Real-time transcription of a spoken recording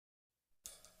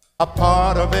A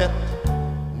part of it,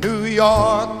 New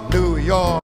York, New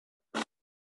York.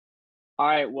 All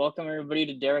right, welcome everybody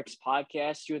to Derek's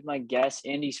podcast. Here with my guest,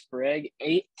 Andy Sprague,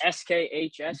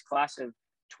 SKHS class of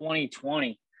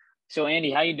 2020. So,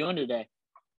 Andy, how you doing today?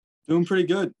 Doing pretty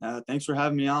good. Thanks for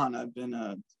having me on.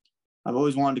 I've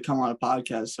always wanted to come on a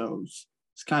podcast, so it's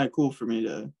kind of cool for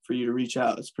you to reach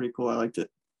out. It's pretty cool. I liked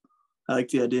it. I like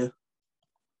the idea.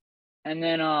 And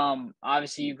then,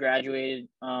 obviously, you graduated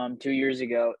 2 years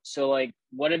ago. So,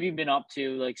 what have you been up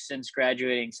to since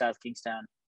graduating South Kingstown?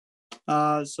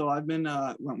 So I've been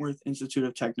at Wentworth Institute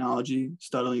of Technology,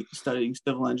 studying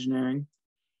civil engineering.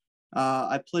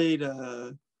 I played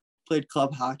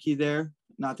club hockey there,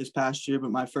 not this past year,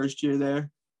 but my first year there.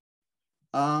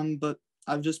 But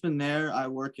I've just been there. I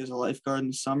work as a lifeguard in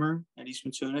the summer at East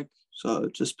Matunic, so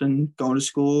I've just been going to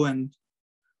school and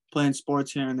playing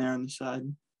sports here and there on the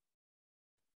side.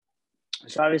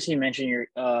 So obviously you mentioned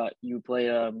you played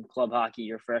club hockey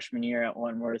your freshman year at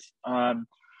Wentworth.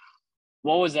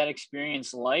 What was that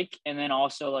experience like? And then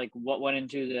also what went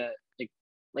into the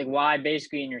why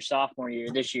basically in your sophomore year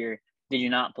this year did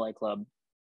you not play club?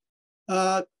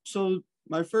 So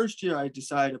my first year I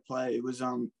decided to play. It was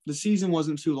the season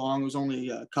wasn't too long. It was only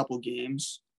a couple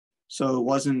games, so it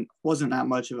wasn't that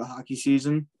much of a hockey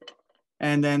season.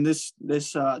 And then this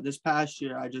past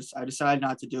year I decided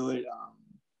not to do it.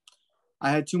 I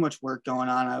had too much work going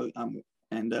on.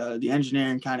 And the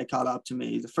engineering kind of caught up to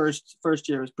me. The first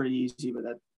year was pretty easy,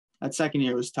 but that second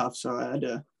year was tough. So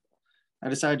I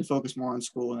decided to focus more on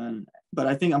school. But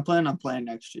I think I'm planning on playing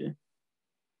next year.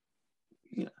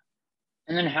 Yeah.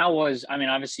 And then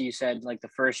obviously you said the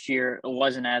first year it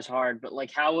wasn't as hard, but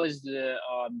how was the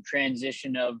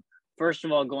transition of, first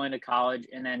of all, going to college,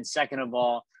 and then second of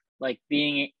all,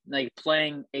 being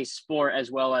playing a sport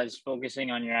as well as focusing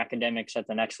on your academics at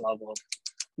the next level?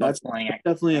 That's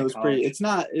definitely, it was college.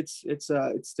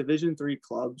 It's Division III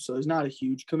club, so it's not a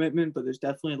huge commitment, but there's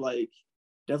definitely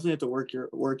have to work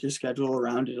your schedule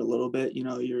around it a little bit.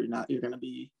 You're not always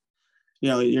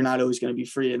going to be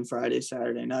free on Friday,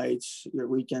 Saturday nights. Your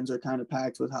weekends are kind of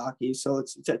packed with hockey, so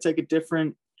it's like a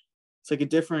different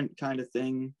kind of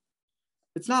thing.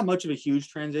 It's not much of a huge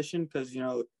transition because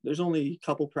there's only a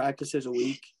couple practices a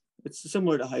week. It's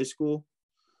similar to high school.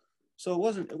 So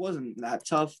it wasn't that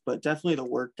tough, but definitely the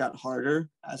work got harder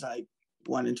as I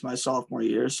went into my sophomore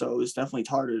year. So it was definitely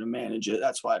harder to manage it.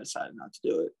 That's why I decided not to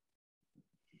do it.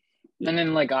 Yeah. And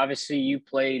then obviously you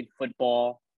played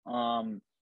football in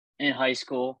high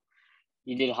school.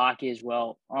 You did hockey as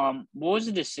well. What was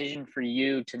the decision for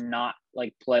you to not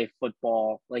play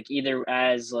football, either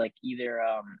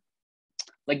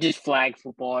just flag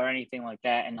football or anything like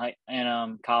that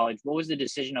in college? What was the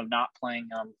decision of not playing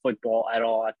football at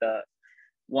all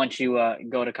once you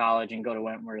go to college and go to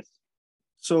Wentworth?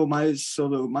 So I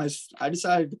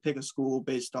decided to pick a school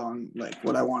based on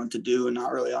what I wanted to do and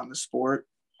not really on the sport.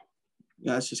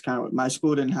 Yeah, that's just kind of what my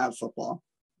school didn't have football,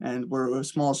 and we're a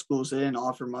small school, so they didn't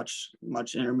offer much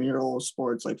intramural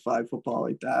sports like flag football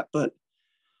like that. But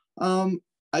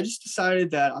I just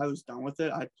decided that I was done with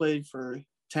it. I played for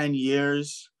 10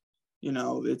 years.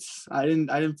 I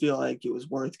didn't feel like it was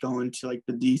worth going to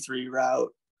the D3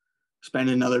 route, spend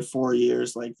another 4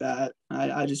 years like that.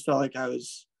 I just felt like I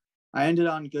ended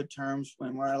on good terms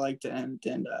where I like to end,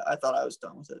 and I thought I was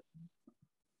done with it.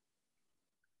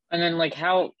 And then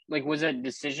how was that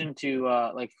decision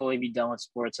to fully be done with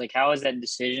sports? How was that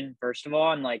decision, first of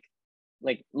all? And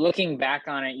looking back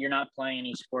on it, you're not playing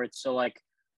any sports. So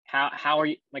how are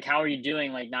you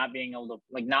doing not being able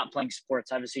to not playing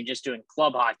sports, obviously just doing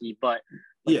club hockey, but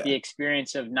the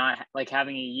experience of not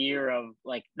having a year of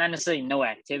not necessarily no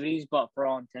activities, but for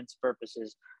all intents and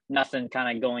purposes nothing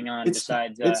kind of going on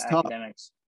besides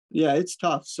academics. Yeah, it's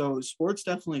tough. So sports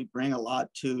definitely bring a lot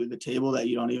to the table that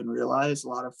you don't even realize. A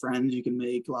lot of friends you can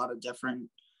make, a lot of different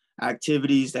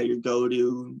activities that you go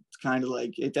to. It's kind of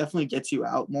it definitely gets you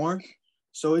out more.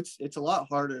 So it's a lot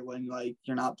harder when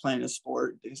you're not playing a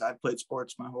sport, because I've played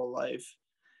sports my whole life,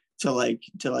 to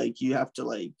you have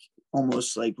to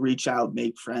almost reach out,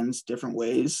 make friends different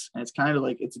ways. And it's kind of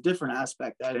it's a different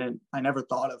aspect that I never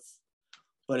thought of,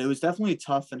 but it was definitely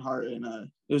tough and hard. And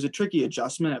it was a tricky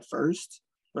adjustment at first,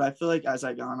 but I feel as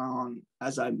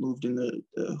I moved in the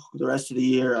rest of the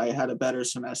year, I had a better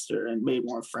semester and made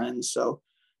more friends. So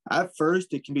at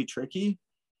first it can be tricky,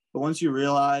 but once you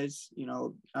realize,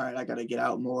 all right, I got to get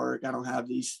out more, I don't have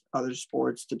these other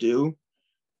sports to do,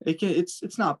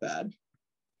 it's not bad.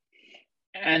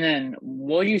 And then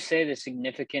what do you say the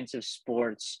significance of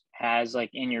sports has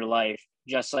in your life,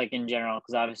 just in general?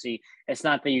 Because obviously it's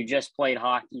not that you just played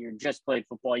hockey or just played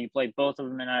football, you played both of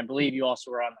them, and I believe you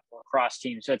also were on the lacrosse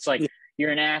team. So it's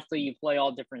you're an athlete, you play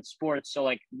all different sports. So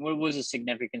like, what was the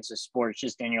significance of sports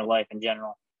just in your life in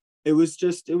general? It was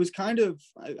kind of,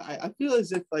 I feel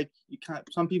as if like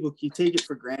some people, you take it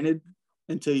for granted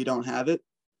until you don't have it.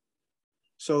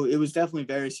 So it was definitely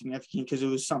very significant because it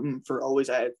was something for always.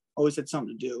 I always had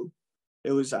something to do.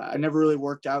 It was, I never really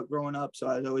worked out growing up, so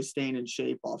I was always staying in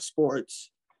shape off sports.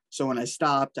 So when I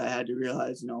stopped, I had to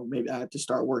realize, maybe I have to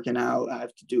start working out. I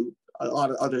have to do a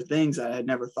lot of other things that I had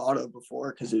never thought of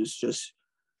before because it was just,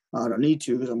 I don't need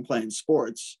to because I'm playing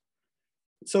sports.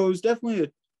 So it was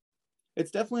definitely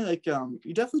it's definitely like,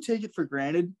 you definitely take it for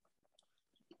granted,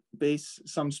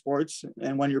 some sports,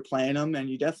 and when you're playing them, and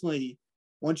you definitely,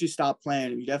 once you stop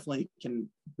playing, you definitely can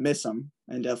miss them,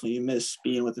 and definitely you miss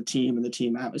being with the team and the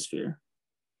team atmosphere.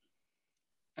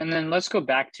 And then let's go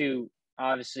back to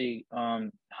obviously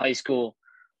high school.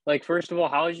 Like, first of all,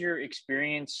 how was your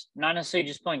experience, not necessarily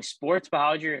just playing sports, but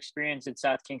how was your experience at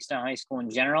South Kingston High School in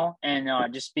general? And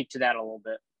just speak to that a little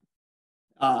bit.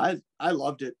 I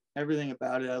loved it. Everything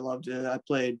about it. I loved it. I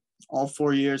played all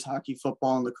 4 years, hockey,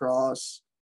 football, and lacrosse.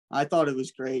 I thought it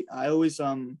was great. It was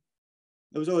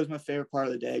always my favorite part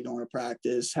of the day, going to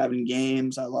practice, having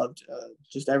games. I loved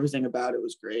just everything about it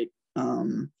was great.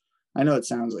 I know it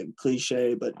sounds like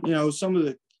cliche, but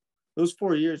those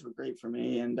 4 years were great for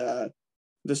me, and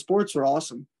the sports were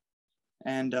awesome.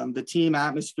 And the team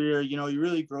atmosphere, you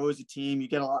really grow as a team. You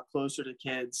get a lot closer to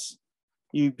kids.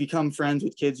 You become friends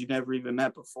with kids you've never even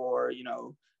met before.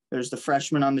 There's the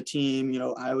freshmen on the team.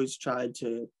 I always tried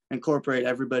to incorporate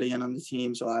everybody in on the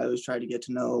team. So I always tried to get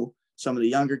to know some of the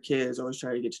younger kids. I always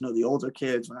tried to get to know the older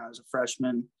kids when I was a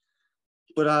freshman.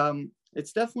 But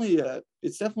it's definitely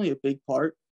a big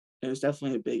part. It was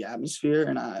definitely a big atmosphere,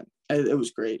 and it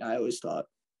was great. I always thought.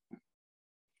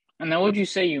 And then what would you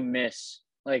say you miss,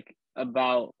 like,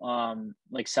 about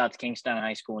like South Kingston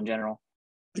High School in general?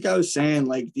 Like I was saying,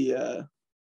 like the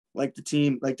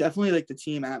team, like definitely like the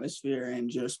team atmosphere, and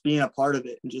just being a part of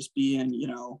it, and just being,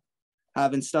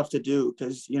 having stuff to do.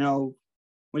 Because,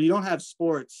 when you don't have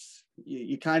sports,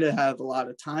 you kind of have a lot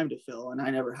of time to fill. And I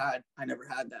never had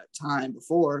that time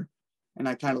before. And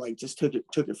I kind of like just took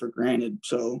it for granted.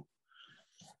 So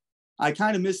I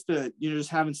kind of missed just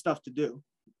having stuff to do,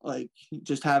 like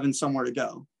just having somewhere to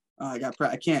go. I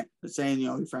can't saying,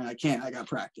 your friend, I got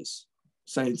practice,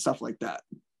 saying stuff like that.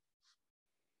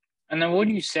 And then what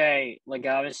do you say, like,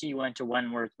 obviously you went to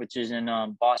Wentworth, which is in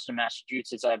Boston,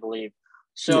 Massachusetts, I believe.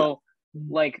 So, yeah.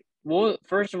 Like,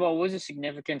 first of all, what was the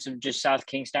significance of just South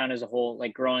Kingstown as a whole,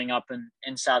 like growing up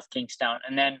in South Kingstown?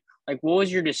 And then, like, what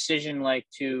was your decision like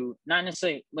to not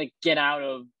necessarily like get out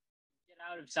of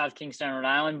South Kingstown, Rhode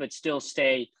Island, but still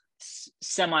stay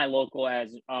semi-local,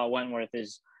 as Wentworth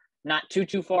is not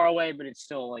too far away, but it's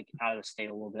still like out of the state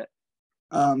a little bit.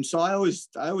 So I always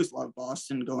loved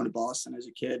Boston, going to Boston as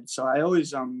a kid. So I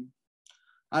always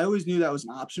knew that was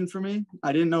an option for me.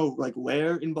 I didn't know like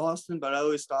where in Boston, but I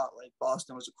always thought like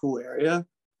Boston was a cool area.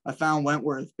 I found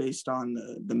Wentworth based on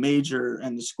the major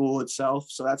and the school itself.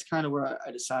 So that's kind of where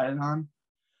I decided on.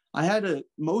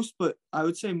 But I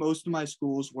would say most of my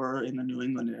schools were in the New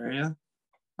England area.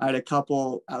 I had a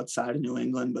couple outside of New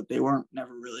England, but they weren't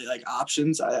never really like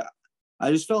options. I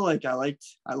just felt like I like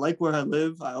where I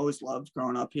live. I always loved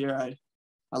growing up here.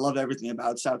 I love everything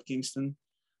about South Kingston.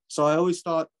 So I always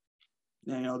thought,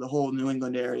 the whole New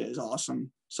England area is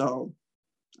awesome. So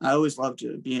I always loved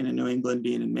being in New England,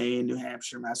 being in Maine, New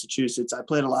Hampshire, Massachusetts. I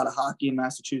played a lot of hockey in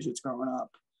Massachusetts growing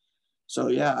up. So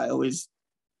yeah, I always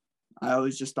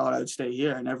just thought I'd stay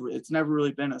here. It's never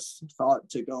really been a thought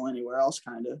to go anywhere else,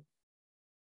 kind of.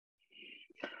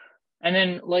 And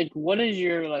then, like, what is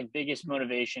your like biggest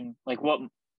motivation? What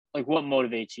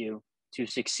motivates you to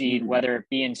succeed, whether it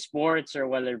be in sports or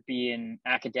whether it be in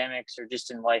academics or just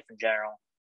in life in general?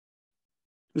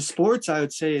 The sports, I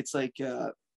would say it's like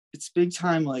it's big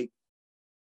time like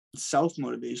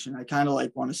self-motivation. I kind of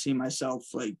like want to see myself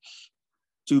like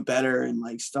do better and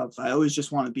like stuff. I always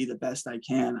just want to be the best I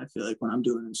can, I feel like, when I'm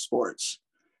doing in sports.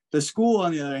 The school,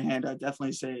 on the other hand, I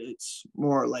definitely say it's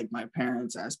more like my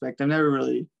parents' aspect. I've never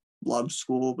really loved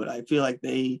school, but I feel like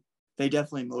they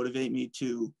definitely motivate me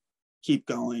to keep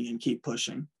going and keep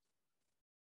pushing.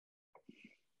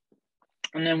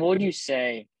 And then what would you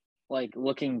say, like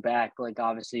looking back, like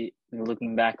obviously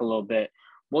looking back a little bit,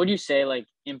 what would you say, like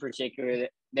in particular,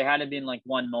 that there had to be like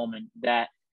one moment that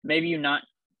maybe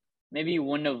you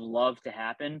wouldn't have loved to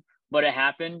happen, but it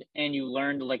happened and you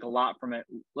learned like a lot from it?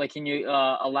 Like, can you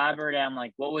elaborate on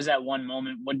like what was that one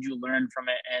moment? What did you learn from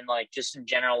it? And like just in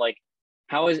general, like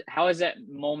how has that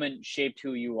moment shaped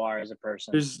who you are as a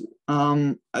person? There's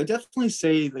I definitely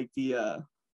say like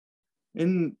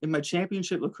in my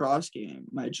championship lacrosse game,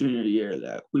 my junior year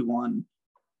that we won,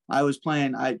 I was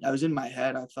playing. I was in my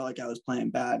head. I felt like I was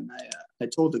playing bad, and I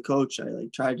told the coach. I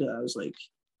was like,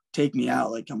 take me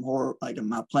out. Like I'm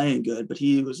not playing good. But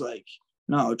he was like,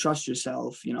 no, trust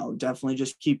yourself. You know, definitely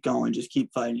just keep going. Just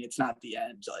keep fighting. It's not the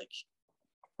end. Like,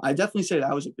 I definitely say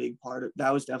that was a big part of.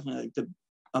 That was definitely like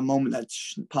a moment that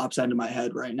pops into my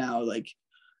head right now. Like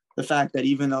the fact that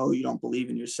even though you don't believe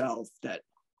in yourself, that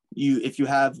if you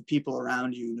have people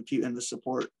around you and the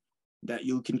support, that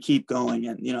you can keep going.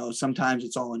 And, you know, sometimes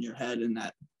it's all in your head and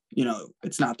that, you know,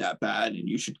 it's not that bad and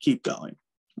you should keep going.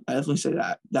 I definitely say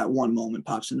that one moment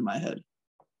pops into my head.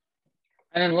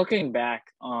 And then looking back,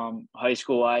 high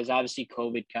school wise, obviously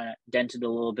COVID kind of dented a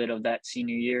little bit of that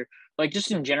senior year. Like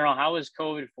just in general, how was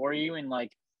COVID for you? And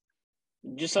like,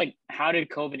 just like, how did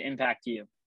COVID impact you?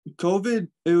 COVID,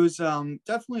 it was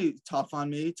definitely tough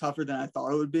on me, tougher than I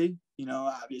thought it would be. You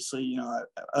know, obviously, you know,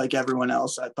 like everyone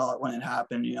else, I thought when it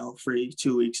happened, you know, free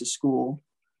 2 weeks of school.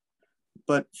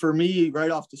 But for me, right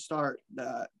off the start,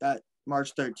 that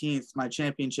March 13th, my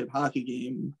championship hockey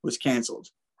game was canceled.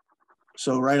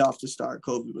 So right off the start,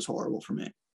 COVID was horrible for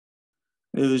me.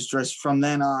 It was just from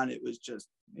then on, it was just,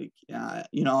 you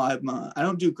know, I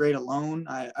don't do great alone.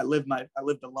 I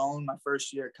lived alone my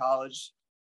first year at college.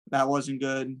 That wasn't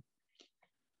good.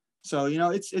 So, you know,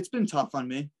 it's been tough on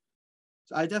me.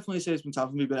 So I definitely say it's been tough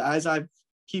on me, but as I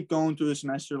keep going through the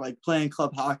semester, like playing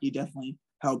club hockey definitely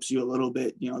helps you a little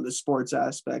bit, you know, the sports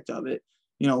aspect of it.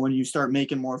 You know, when you start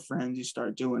making more friends, you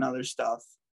start doing other stuff.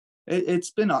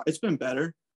 It's been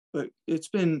better, but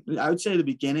I would say the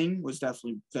beginning was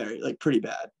definitely pretty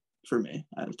bad for me,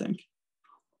 I think.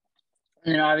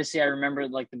 And then obviously I remember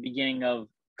like the beginning of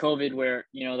COVID where,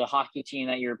 you know, the hockey team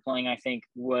that you were playing, I think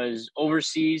was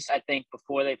overseas, I think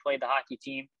before they played the hockey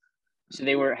team. So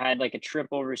they had like a trip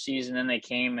overseas and then they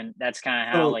came, and that's kind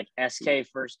of how like SK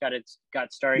first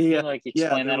got started. Can you like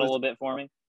explain that a little bit for me?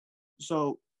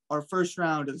 So our first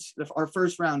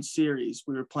round series,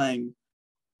 we were playing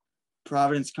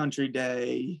Providence Country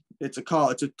Day. It's a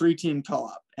 3-team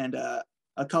co-op, and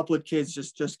a couple of kids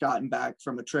just gotten back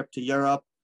from a trip to Europe,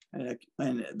 and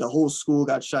the whole school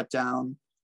got shut down.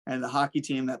 And the hockey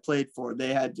team that played for,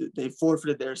 they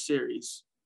forfeited their series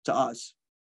to us.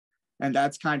 And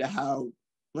that's kind of how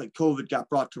like COVID got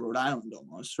brought to Rhode Island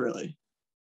almost, really.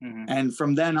 Mm-hmm. And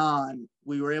from then on,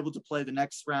 we were able to play the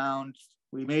next round.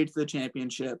 We made for the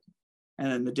championship.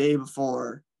 And then the day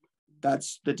before,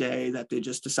 that's the day that they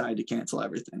just decided to cancel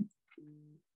everything.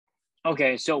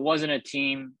 Okay, so it wasn't a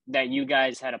team that you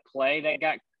guys had to play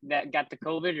that got the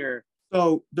COVID, or?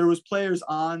 So there was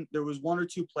 1 or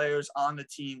 2 players on the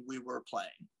team we were playing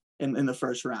in the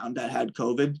first round that had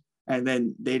COVID. And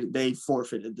then they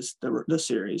forfeited the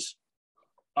series.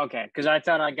 Okay, because I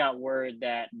thought I got word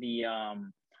that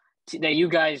that you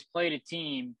guys played a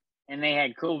team and they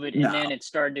had COVID, and then it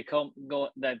started to go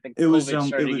that the COVID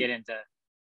started to get into.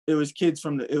 It was kids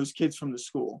from the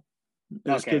school.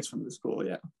 It was kids from the school,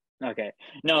 yeah. Okay,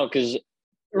 no, because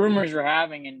rumors were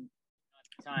having, and at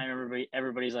the time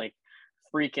everybody's like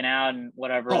freaking out and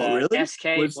whatever. Oh, really?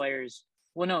 SK players.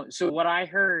 Well, no. So what I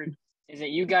heard is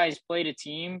that you guys played a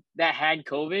team that had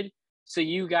COVID, so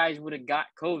you guys would have got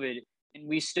COVID, and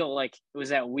we still like it was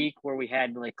that week where we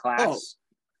had like class,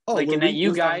 and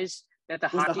that the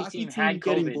hockey team had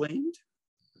COVID. Blamed?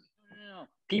 No.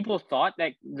 People thought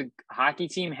that the hockey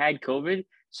team had COVID,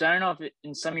 so I don't know if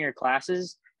in some of your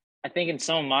classes, I think in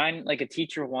some of mine, like a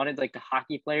teacher wanted like the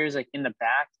hockey players like in the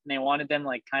back, and they wanted them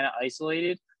like kind of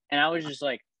isolated, and I was just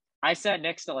like, I sat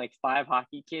next to like 5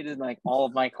 hockey kids in like all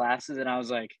of my classes, and I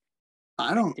was like,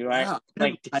 I don't. Do I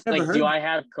do I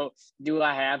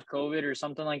have COVID or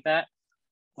something like that?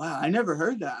 Wow, I never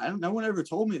heard that. No one ever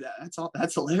told me that.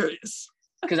 That's hilarious.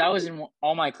 Because I was in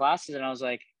all my classes and I was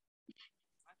like,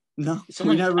 no,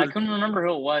 I couldn't remember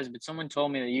who it was, but someone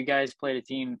told me that you guys played a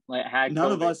team like had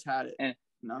none COVID. of us had it. And,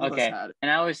 none of us had it.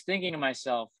 And I was thinking to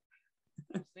myself,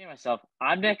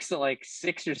 I'm next to like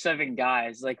 6 or 7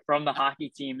 guys like from the hockey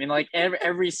team in like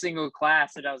every single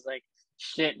class, and I was like,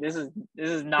 shit, this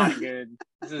is not good.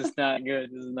 This is not good.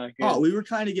 Oh, we were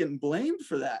kind of getting blamed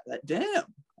for that. Damn,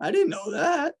 I didn't know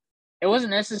that. It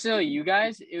wasn't necessarily you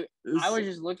guys. I was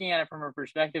just looking at it from a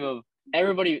perspective of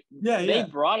everybody. Yeah, they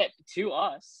brought it to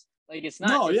us. Like it's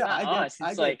not. Us.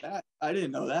 It's like that. I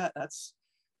didn't know that. That's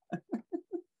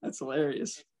that's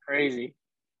hilarious. It's crazy.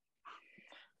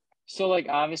 So like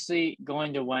obviously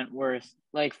going to Wentworth,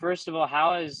 like first of all,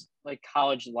 how has like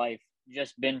college life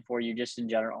just been for you, just in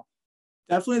general?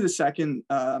 Definitely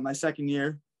my second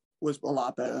year was a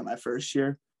lot better than my first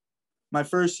year. My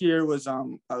first year was I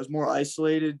was more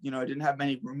isolated. You know, I didn't have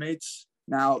many roommates.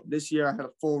 Now this year I had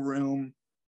a full room.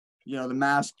 You know, the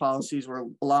mask policies were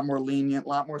a lot more lenient, a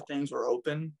lot more things were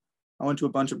open. I went to a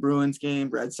bunch of Bruins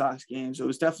games, Red Sox games. It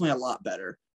was definitely a lot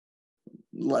better.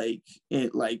 Like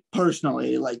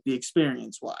personally, like the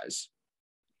experience wise.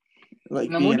 Like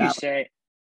And then being would you out. say,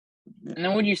 Yeah. and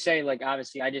then would you say, like,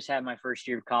 obviously I just had my first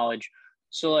year of college.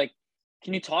 So like,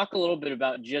 can you talk a little bit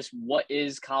about just what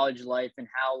is college life and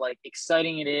how like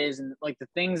exciting it is and like the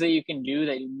things that you can do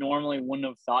that you normally wouldn't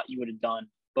have thought you would have done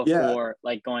Yeah. before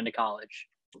like going to college?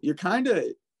 You're kind of,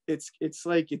 it's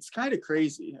kind of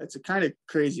crazy. It's a kind of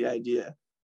crazy idea.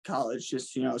 College,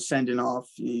 just, you know, sending off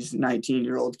these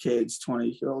 19-year-old kids,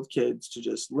 20-year-old kids to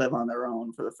just live on their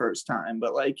own for the first time.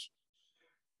 But like,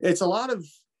 it's a lot of,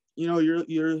 you know,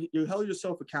 you held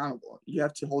yourself accountable. You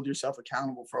have to hold yourself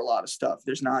accountable for a lot of stuff.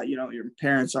 There's not, you know, your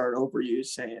parents aren't over you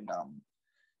saying, you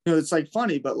know, it's like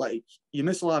funny, but like you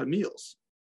miss a lot of meals.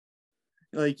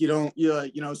 Like you don't, you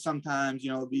know, sometimes,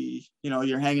 you know,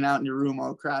 you're hanging out in your room,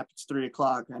 oh crap, it's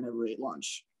 3:00, I never ate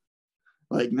lunch.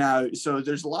 Like now, so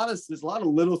there's a lot of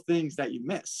little things that you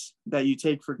miss that you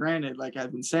take for granted. Like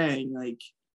I've been saying, like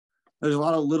there's a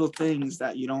lot of little things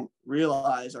that you don't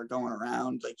realize are going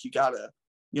around. Like you gotta,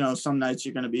 you know, some nights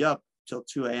you're gonna be up till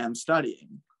 2 a.m.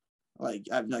 studying.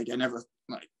 I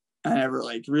never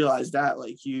realized that.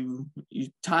 Like you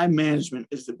time management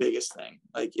is the biggest thing.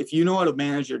 Like if you know how to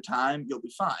manage your time, you'll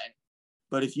be fine.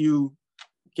 But if you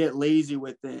get lazy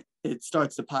with it, it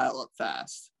starts to pile up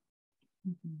fast.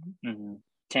 Mm-hmm.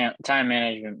 Time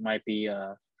management might be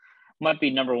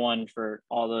number one for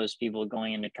all those people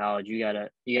going into college. You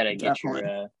gotta get your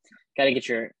act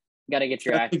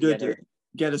Definitely good together. to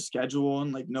get a schedule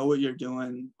and like know what you're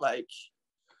doing. Like,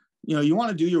 you know, you want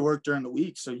to do your work during the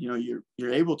week, so you know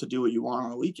you're able to do what you want on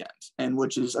the weekends. And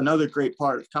which is another great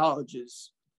part of college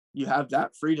is you have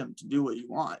that freedom to do what you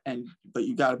want, but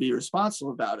you got to be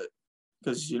responsible about it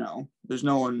because, you know, there's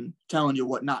no one telling you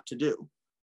what not to do.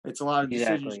 It's a lot of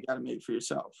decisions you got to make for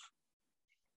yourself.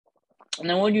 And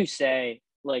then what do you say,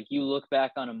 like you look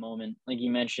back on a moment, like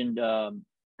you mentioned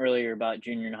earlier about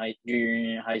junior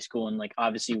and high school and like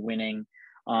obviously winning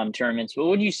tournaments. What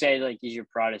would you say like is your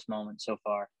proudest moment so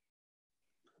far?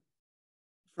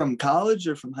 From college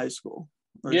or from high school?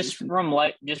 Or just from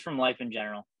life in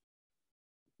general.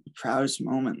 Proudest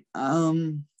moment.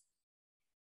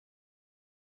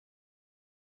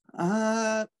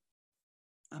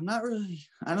 I'm not really,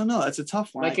 I don't know. That's a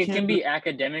tough one. Like it can be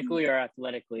academically or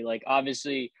athletically. Like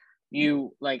obviously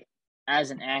you like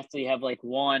as an athlete have like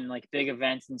won like big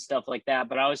events and stuff like that.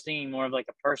 But I was thinking more of like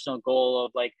a personal goal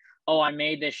of like, oh, I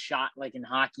made this shot like in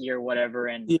hockey or whatever.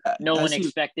 And no one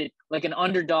expected like an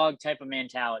underdog type of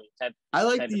mentality type. I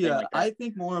like type of thing like that. I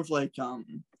think more of like,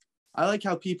 I like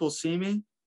how people see me.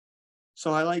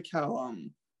 So I like how,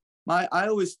 I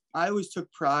always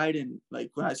took pride in,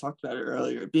 like when I talked about it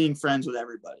earlier, being friends with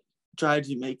everybody. Tried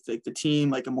to make like the team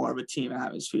like a more of a team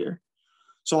atmosphere.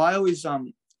 So I always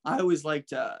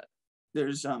liked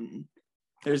there's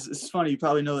it's funny, you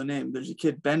probably know the name. There's a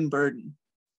kid, Ben Burden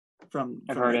from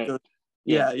I've heard it.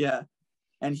 Yeah.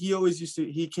 And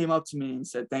he came up to me and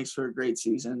said, "Thanks for a great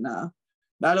season." I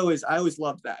always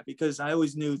loved that because I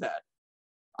always knew that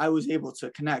I was able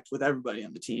to connect with everybody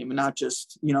on the team and not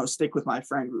just, you know, stick with my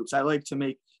friend groups. I like to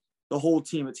make the whole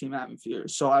team a team atmosphere.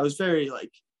 So I was very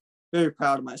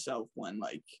proud of myself when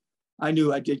like I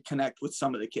knew I did connect with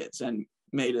some of the kids and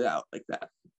made it out like that.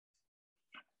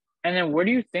 And then where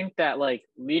do you think that like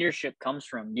leadership comes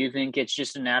from? Do you think it's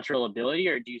just a natural ability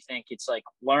or do you think it's like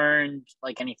learned,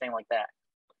 like anything like that?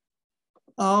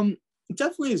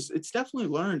 It's definitely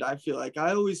learned. I feel like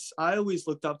I always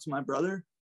looked up to my brother.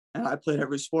 And I played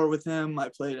every sport with him.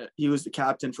 He was the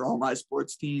captain for all my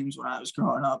sports teams when I was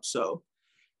growing up. So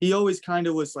he always kind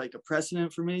of was like a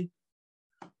precedent for me.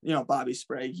 You know, Bobby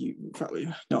Sprague, you probably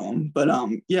know him, but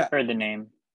yeah. Heard the name.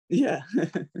 Yeah.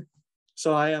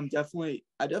 So I definitely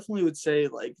would say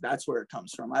like that's where it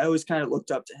comes from. I always kind of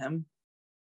looked up to him.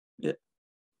 Yeah.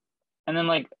 And then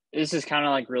like this is kind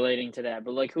of like relating to that,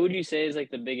 but like who would you say is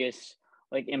like the biggest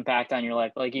like impact on your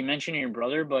life? Like you mentioned your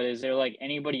brother, but is there like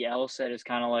anybody else that is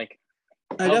kind of like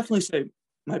I definitely say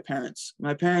my parents.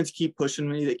 My parents keep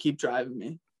pushing me, they keep driving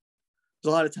me.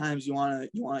 There's a lot of times you want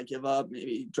to give up,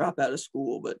 maybe drop out of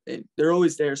school, but they're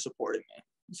always there supporting me.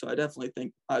 So I definitely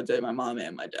think I'd say my mom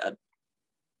and my dad.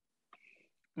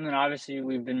 And then obviously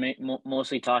we've been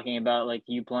mostly talking about like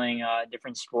you playing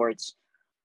different sports,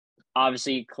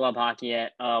 obviously club hockey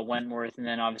at Wentworth, and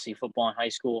then obviously football in high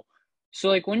school. So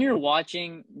like when you're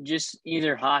watching just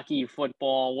either hockey,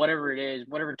 football, whatever it is,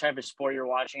 whatever type of sport you're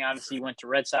watching, obviously you went to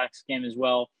Red Sox game as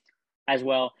well.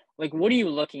 Like what are you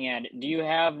looking at? Do you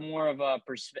have more of a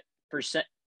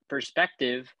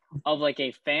perspective of like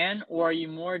a fan, or are you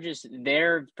more just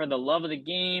there for the love of the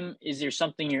game? Is there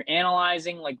something you're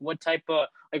analyzing? Like what type of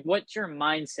like what's your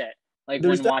mindset like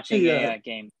There's when watching definitely a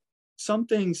game? some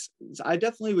things. I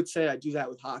definitely would say I do that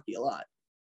with hockey a lot.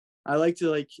 I like to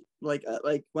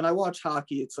like when I watch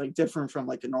hockey, it's like different from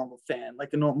like a normal fan, like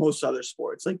most other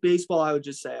sports. Like baseball, I would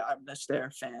just say I'm just there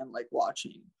fan, like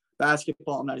watching.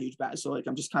 Basketball, I'm not a huge so like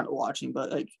I'm just kind of watching. But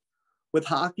like with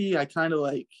hockey, I kind of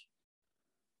like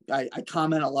I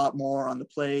comment a lot more on the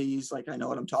plays, like I know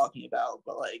what I'm talking about.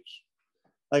 But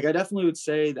like I definitely would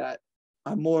say that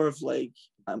I'm more of like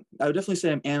I would definitely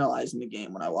say I'm analyzing the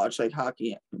game when I watch like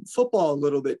hockey, football a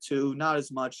little bit too, not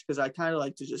as much because I kind of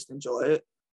like to just enjoy it.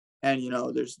 And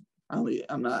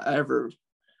I'm not ever.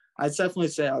 I'd definitely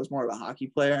say I was more of a hockey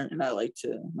player, and I like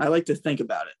to think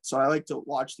about it. So I like to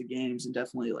watch the games and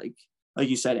definitely like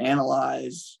you said,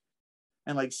 analyze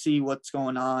and like see what's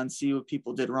going on, see what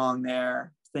people did wrong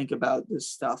there, think about this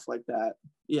stuff like that.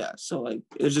 Yeah. So like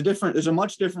there's a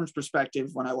much different perspective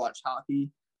when I watch hockey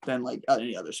than like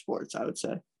any other sports, I would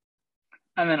say.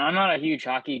 I mean, I'm not a huge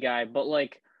hockey guy, but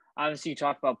like obviously you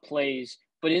talk about plays,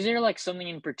 but is there like something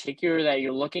in particular that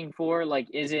you're looking for? Like,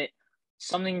 is it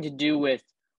something to do with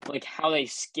like how they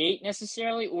skate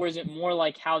necessarily, or is it more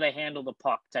like how they handle the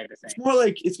puck type of thing?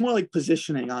 It's more like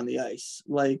positioning on the ice,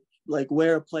 like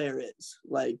where a player is,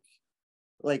 like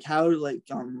how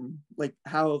like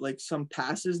how like some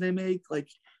passes they make. Like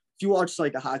if you watch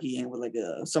like a hockey game with like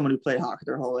someone who played hockey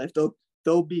their whole life,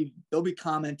 they'll be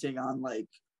commenting on like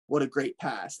what a great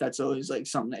pass. That's always like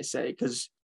something they say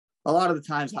because a lot of the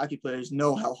times hockey players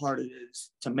know how hard it is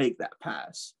to make that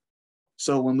pass.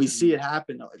 So when we see it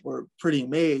happen, like we're pretty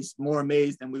amazed, more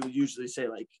amazed than we would usually say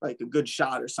like a good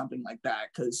shot or something like that,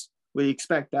 because we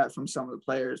expect that from some of the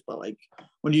players. But like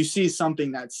when you see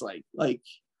something that's like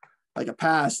a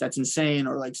pass that's insane,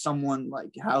 or like someone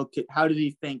like how did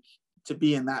he think to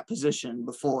be in that position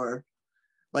before?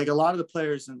 Like a lot of the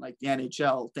players in like the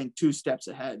NHL think 2 steps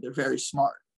ahead. They're very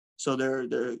smart, so they're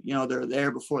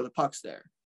there before the puck's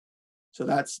there. So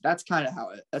that's kind of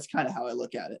how I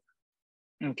look at it.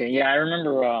 Okay, yeah, I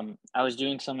remember I was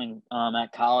doing something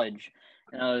at college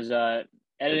and I was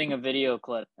editing a video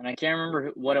clip and I can't remember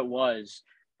what it was,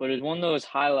 but it was one of those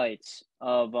highlights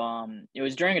of it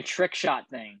was during a trick shot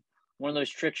thing. One of those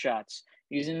trick shots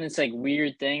using this like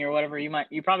weird thing or whatever.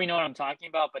 You probably know what I'm talking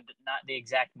about, but not the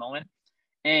exact moment.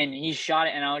 And he shot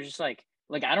it and I was just like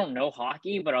I don't know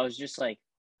hockey, but I was just like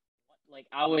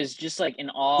I was just like in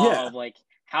awe Yeah, of like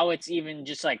how it's even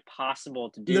just like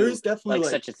possible to there do is definitely like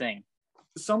like such a thing.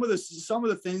 some of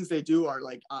the things they do are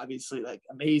like obviously like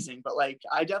amazing, but like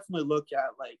I definitely look at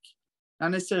like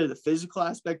not necessarily the physical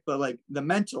aspect, but like the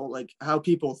mental, like how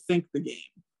people think the game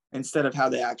instead of how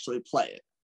they actually play it.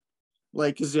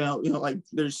 Like, because like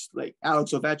there's like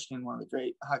Alex Ovechkin, one of the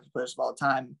great hockey players of all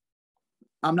time.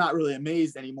 I'm not really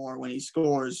amazed anymore when he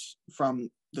scores from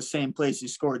the same place he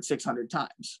scored 600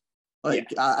 times.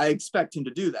 Like Yeah. I expect him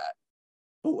to do that,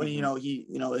 but when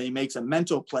Mhm. he makes a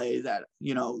mental play that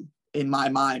in my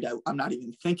mind I'm not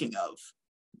even thinking of.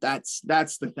 That's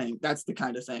the thing. That's the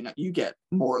kind of thing that you get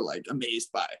more like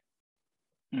amazed by.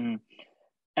 Mhm.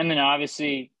 And then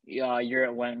obviously, you're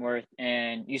at Wentworth,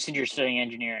 and you said you're studying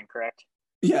engineering, correct?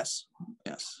 Yes,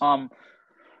 yes. Um,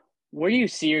 where do you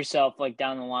see yourself like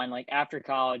down the line, like after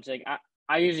college? Like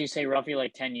I usually say roughly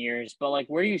like 10 years, but like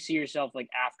where do you see yourself like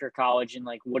after college and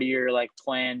like what are your like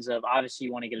plans of obviously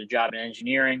you want to get a job in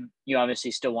engineering, you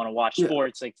obviously still want to watch Yeah,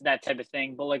 sports, like that type of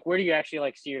thing. But like where do you actually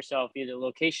like see yourself either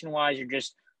location wise or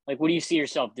just like what do you see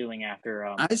yourself doing after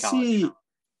I college? see.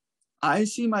 I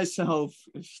see myself.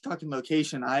 If you're talking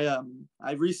location, I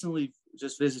recently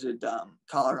just visited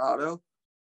Colorado,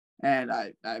 and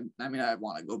I mean I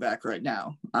want to go back right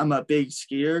now. I'm a big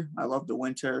skier. I love the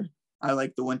winter. I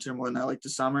like the winter more than I like the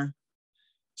summer.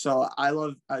 So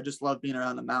I just love being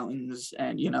around the mountains,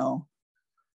 and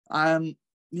I'm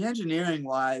the engineering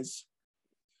wise.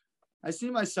 I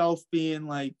see myself being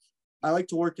like, I like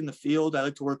to work in the field. I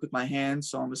like to work with my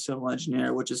hands. So I'm a civil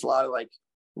engineer, which is a lot of like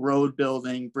road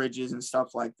building, bridges and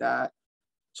stuff like that.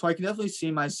 So I can definitely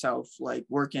see myself like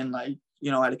working like,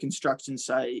 at a construction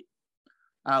site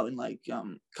out in like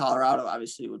Colorado,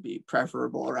 obviously would be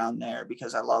preferable around there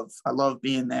because I love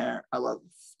being there. I love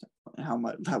how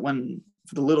much, when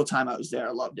for the little time I was there,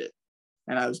 I loved it.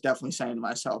 And I was definitely saying to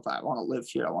myself, I want to live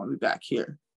here. I want to be back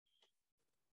here.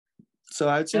 So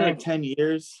I'd say And like like 10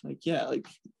 years, like, yeah, like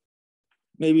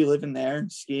maybe living there,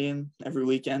 skiing every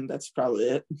weekend. That's probably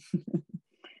it.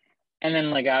 and then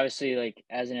like obviously like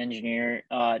as an engineer,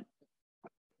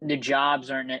 the jobs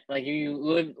aren't like you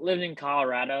lived in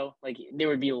Colorado, like there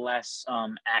would be less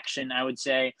action, I would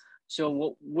say.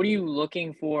 So what are you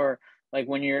looking for, like,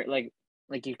 when you're like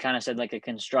you kind of said, like a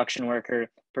construction worker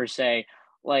per se,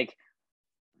 like,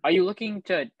 are you looking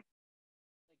to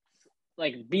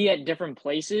like be at different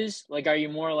places? Like, are you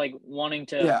more like wanting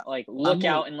to Yeah, like I'm look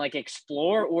more. out and like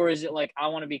explore, or is it like I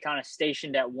want to be kind of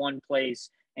stationed at one place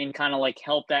and kind of like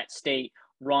help that state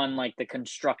run like the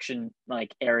construction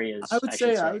like I areas, would I should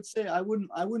say I say. would say I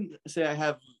wouldn't say I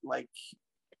have like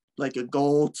a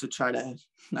goal to try to,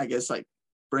 I guess, like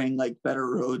bring like better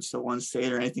roads to one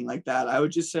state or anything like that. I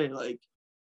would just say like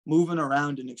moving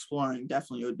around and exploring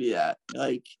definitely would be that.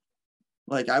 Like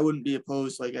I wouldn't be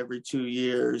opposed like every 2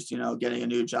 years, getting a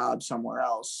new job somewhere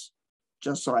else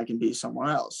just so I can be somewhere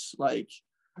else. Like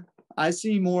I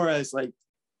see more as like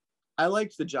I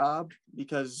liked the job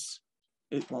because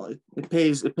it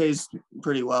pays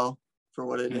pretty well for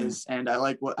what it is, and I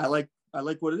like what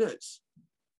it is.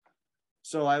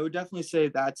 So I would definitely say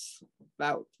that's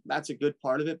a good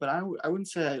part of it, but I wouldn't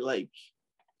say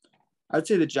I would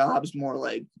say the job's more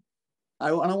like I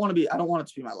don't want it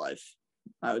to be my life.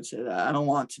 I would say that I don't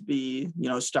want to be,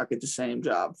 stuck at the same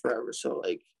job forever. So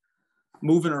like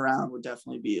moving around would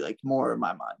definitely be like more of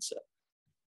my mindset.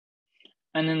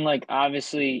 And then, like,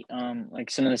 obviously,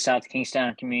 like some of the South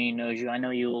Kingstown community knows you. I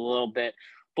know you a little bit,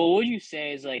 but what would you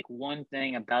say is like one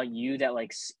thing about you that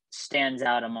like stands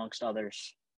out amongst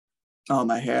others? Oh,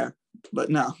 my hair, but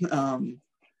no.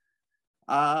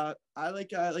 Like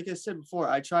I said before,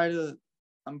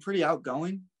 I'm pretty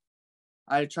outgoing.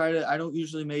 I don't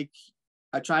usually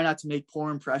I try not to make poor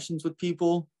impressions with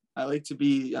people. I like to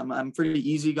be, I'm pretty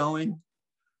easygoing.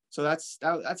 So that's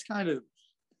kind of,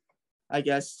 I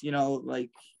guess, like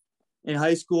in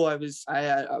high school, I was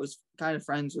kind of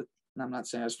friends with, and I'm not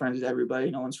saying I was friends with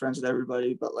everybody. No one's friends with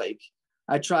everybody, but like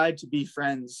I tried to be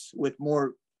friends with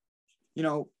more, you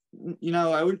know,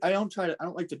 I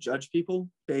don't like to judge people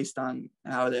based on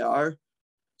how they are.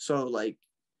 So like,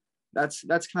 that's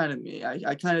kind of me.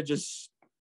 I kind of just,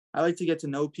 I like to get to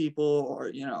know people,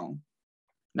 or,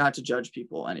 not to judge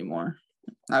people anymore.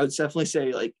 I would definitely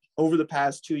say like over the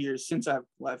past 2 years since I've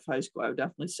left high school, I would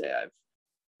definitely say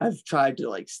I've tried to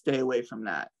like stay away from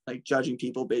that, like judging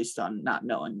people based on not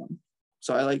knowing them.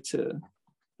 So I like to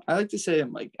say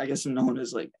I'm like, I guess I'm known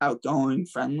as like outgoing,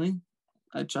 friendly.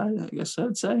 I guess I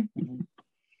would say. Mhm.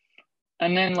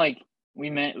 And then, like,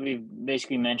 we've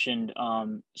basically mentioned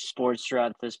sports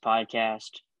throughout this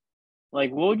podcast.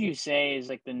 Like, what would you say is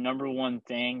like the number one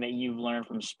thing that you've learned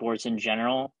from sports in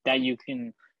general that you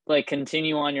can like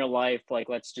continue on your life? Like,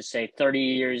 let's just say 30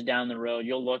 years down the road,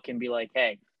 you'll look and be like,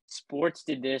 hey, sports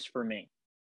did this for me.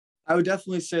 I would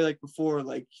definitely say like before,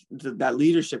 like that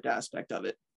leadership aspect of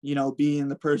it, being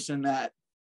the person that,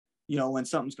 when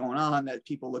something's going on that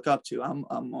people look up to. I'm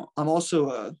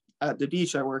also at the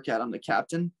beach I work at, I'm the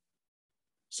captain.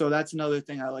 So that's another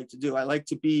thing I like to do. I like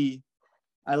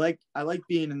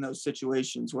being in those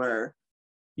situations where,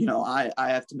 I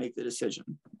have to make the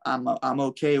decision. I'm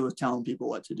okay with telling people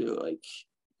what to do. Like,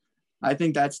 I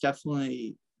think that's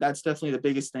definitely the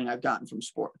biggest thing I've gotten from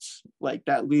sports, like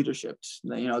that leadership,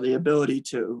 the ability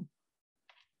to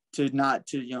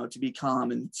be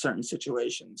calm in certain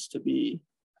situations, to be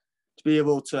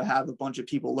able to have a bunch of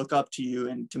people look up to you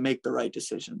and to make the right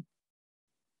decision.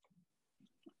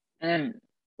 And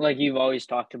like you've always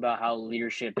talked about how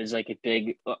leadership is like a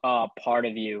big part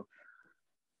of you.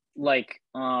 Like,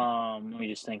 let me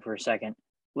just think for a second.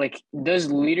 Like,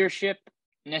 does leadership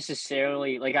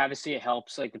necessarily, like, obviously it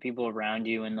helps like the people around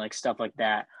you and like stuff like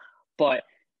that, but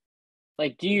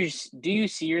like, do you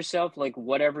see yourself like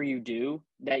whatever you do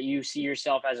that you see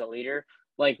yourself as a leader?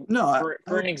 Like, No,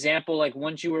 for an example, like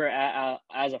once you were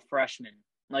as a freshman,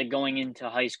 like going into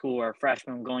high school, or a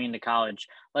freshman going into college,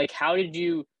 like how did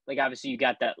you, like, obviously you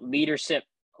got that leadership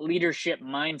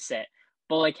mindset,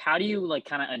 but like how do you like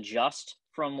kind of adjust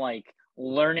from like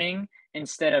learning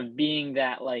instead of being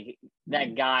that like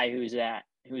that guy who's a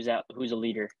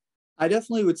leader? I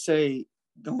definitely would say,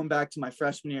 going back to my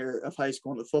freshman year of high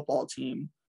school on the football team,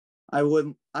 I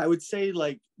would say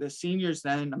like the seniors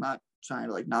then, I'm not trying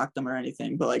to like knock them or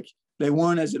anything, but like they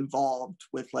weren't as involved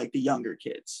with like the younger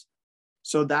kids.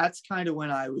 So that's kind of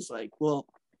when I was like, well,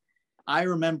 I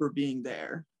remember being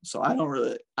there. So I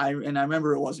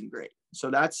remember it wasn't great.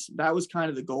 So that was kind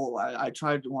of the goal. I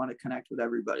tried to want to connect with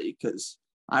everybody because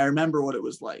I remember what it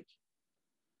was like.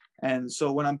 And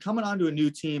so when I'm coming onto a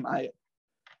new team, I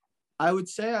would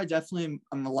say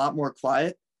I'm a lot more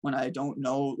quiet when I don't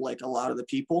know like a lot of the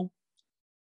people.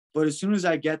 But as soon as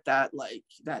I get that like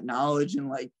that knowledge, and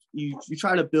like you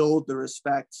try to build the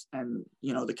respect and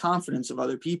the confidence of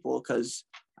other people, because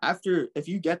if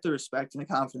you get the respect and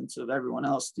the confidence of everyone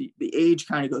else, the age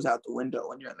kind of goes out the window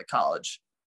when you're in the college.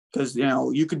 because, you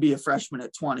know, you could be a freshman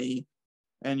at 20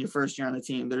 and your first year on the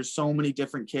team. There's so many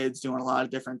different kids doing a lot of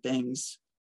different things.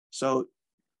 So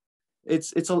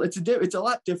it's a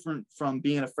lot different from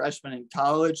being a freshman in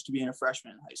college to being a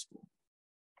freshman in high school.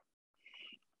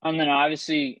 And then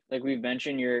obviously, like we've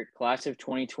mentioned, your class of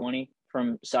 2020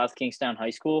 from South Kingstown High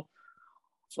School.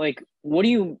 Like, what do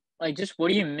you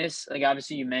miss? Like,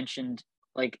 obviously you mentioned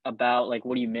like about like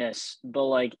what do you miss, but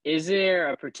like, is there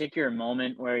a particular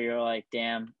moment where you're like,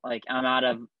 damn, like I'm out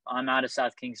of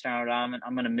South Kingstown,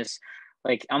 I'm gonna miss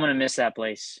that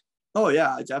place. Oh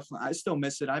yeah, I still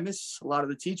miss it. I miss a lot of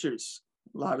the teachers,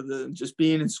 a lot of the just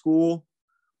being in school.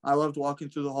 I loved walking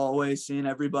through the hallway, seeing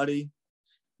everybody.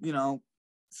 You know,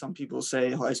 some people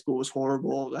say high school was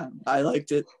horrible. I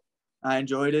liked it. I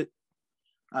enjoyed it.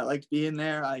 I liked being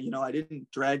there. I didn't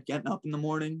dread getting up in the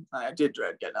morning. I did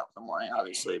dread getting up in the morning,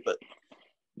 obviously, but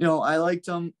you know, I liked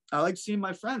seeing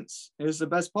my friends. It was the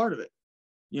best part of it.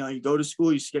 You know, you go to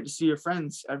school, you get to see your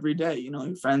friends every day. You know,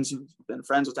 your friends, you've been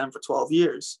friends with them for 12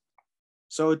 years.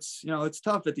 So it's, you know, it's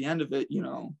tough at the end of it. You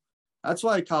know, that's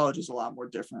why college is a lot more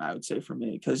different, I would say, for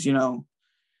me, because, you know,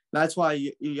 that's why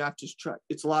you have to try.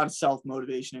 It's a lot of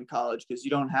self-motivation in college because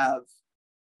you don't have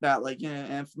that, like, you know,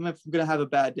 and if I'm gonna have a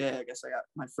bad day, I guess I got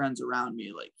my friends around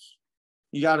me. Like,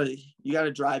 you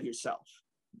gotta drive yourself,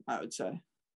 I would say.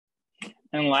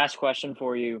 And last question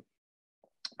for you.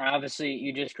 Obviously,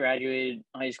 you just graduated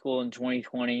high school in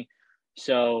 2020.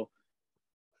 So,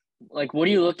 like, what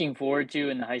are you looking forward to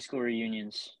in the high school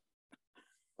reunions?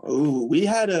 Oh, we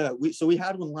had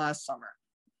one last summer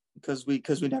because we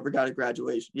never got a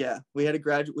graduation. Yeah, we had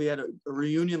a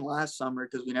reunion last summer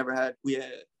because we never had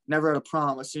a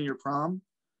prom, a senior prom.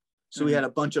 So we had a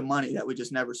bunch of money that we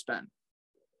just never spent.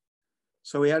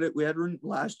 So we had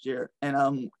last year,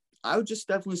 and I would just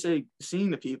definitely say seeing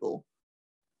the people.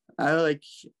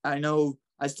 I know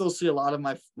I still see a lot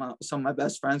of some of my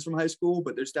best friends from high school,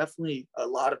 but there's definitely a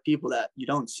lot of people that you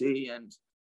don't see, and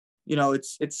you know,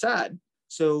 it's sad.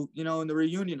 So, you know, in the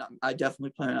reunion, I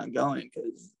definitely plan on going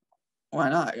because why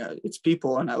not? It's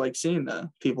people, and I like seeing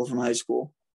the people from high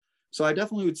school. So I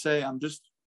definitely would say I'm just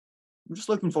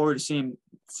looking forward to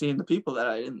seeing the people that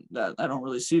I don't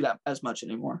really see that as much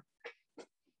anymore.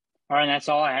 All right, and that's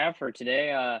all I have for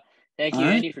today. Thank you, All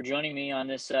right. Andy, for joining me on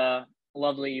this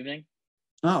lovely evening.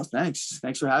 Oh, thanks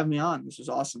for having me on. This was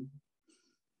awesome.